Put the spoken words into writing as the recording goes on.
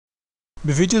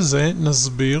בווידאו זה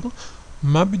נסביר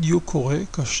מה בדיוק קורה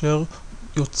כאשר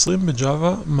יוצרים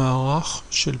בג'אווה מערך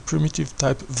של primitive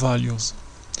type values.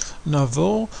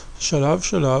 נעבור שלב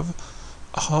שלב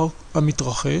אחר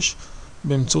המתרחש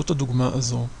באמצעות הדוגמה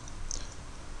הזו.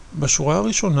 בשורה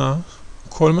הראשונה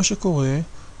כל מה שקורה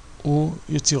הוא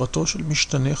יצירתו של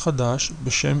משתנה חדש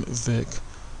בשם vec,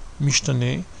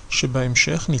 משתנה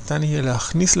שבהמשך ניתן יהיה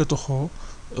להכניס לתוכו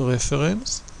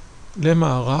רפרנס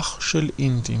למערך של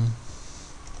אינטים.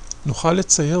 נוכל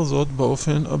לצייר זאת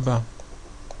באופן הבא.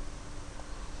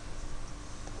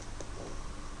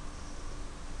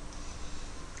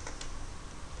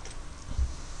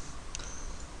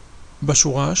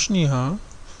 בשורה השנייה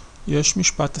יש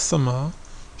משפט השמה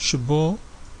שבו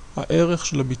הערך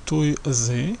של הביטוי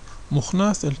הזה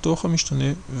מוכנס אל תוך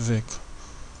המשתנה vec.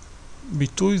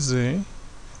 ביטוי זה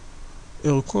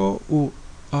ערכו הוא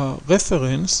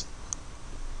הרפרנס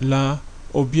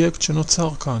לאובייקט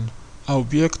שנוצר כאן.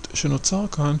 האובייקט שנוצר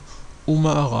כאן הוא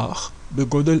מערך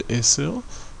בגודל 10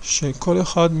 שכל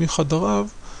אחד מחדריו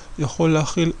יכול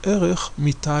להכיל ערך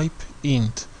מטייפ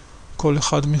int. כל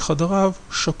אחד מחדריו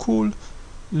שקול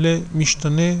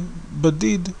למשתנה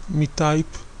בדיד מטייפ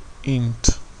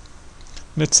int.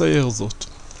 נצייר זאת.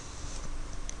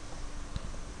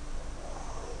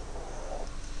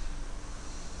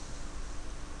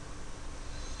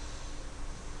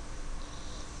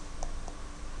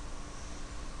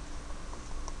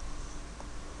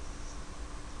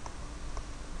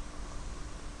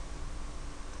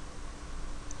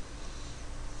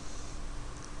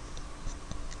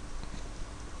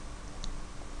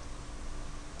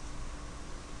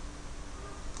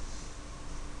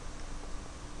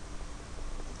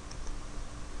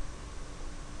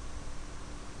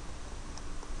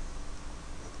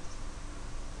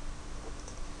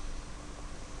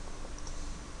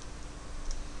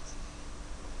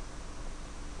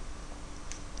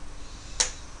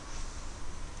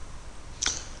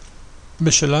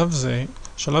 בשלב זה,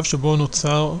 שלב שבו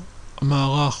נוצר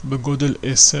מערך בגודל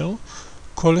 10,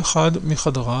 כל אחד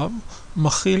מחדריו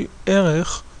מכיל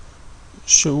ערך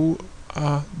שהוא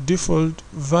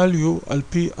ה-default value על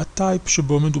פי הטייפ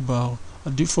שבו מדובר.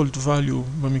 ה-default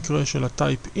value במקרה של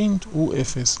הטייפ int הוא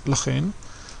 0, לכן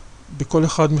בכל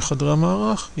אחד מחדרי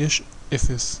המערך יש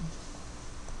 0.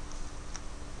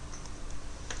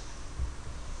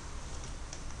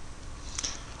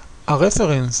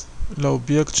 הרפרנס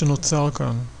לאובייקט שנוצר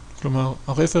כאן, כלומר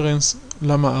הרפרנס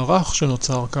למערך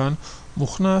שנוצר כאן,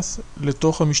 מוכנס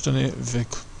לתוך המשתנה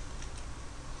vec.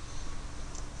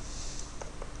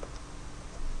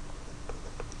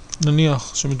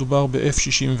 נניח שמדובר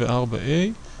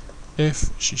ב-f64a,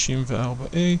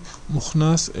 f64a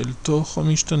מוכנס אל תוך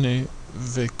המשתנה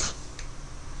vec.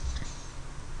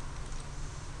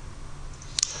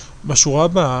 בשורה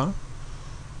הבאה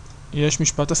יש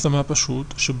משפט השמה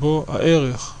פשוט שבו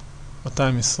הערך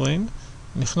 220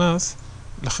 נכנס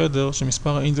לחדר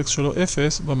שמספר האינדקס שלו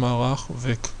 0 במערך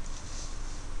vec.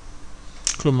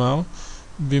 כלומר,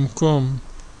 במקום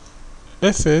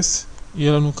 0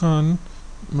 יהיה לנו כאן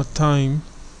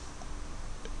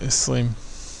 220.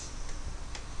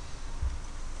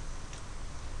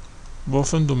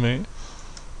 באופן דומה,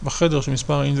 בחדר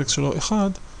שמספר האינדקס שלו 1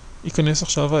 ייכנס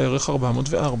עכשיו הערך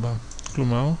 404.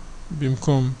 כלומר,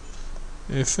 במקום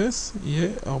 0 יהיה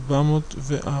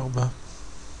 404.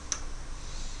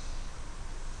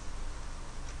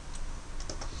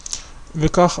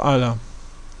 וכך הלאה.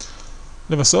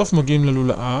 לבסוף מגיעים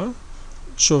ללולאה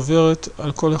שעוברת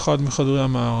על כל אחד מחדרי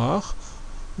המערך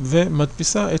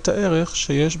ומדפיסה את הערך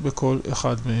שיש בכל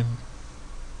אחד מהם.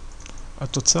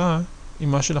 התוצאה היא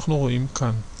מה שאנחנו רואים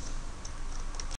כאן.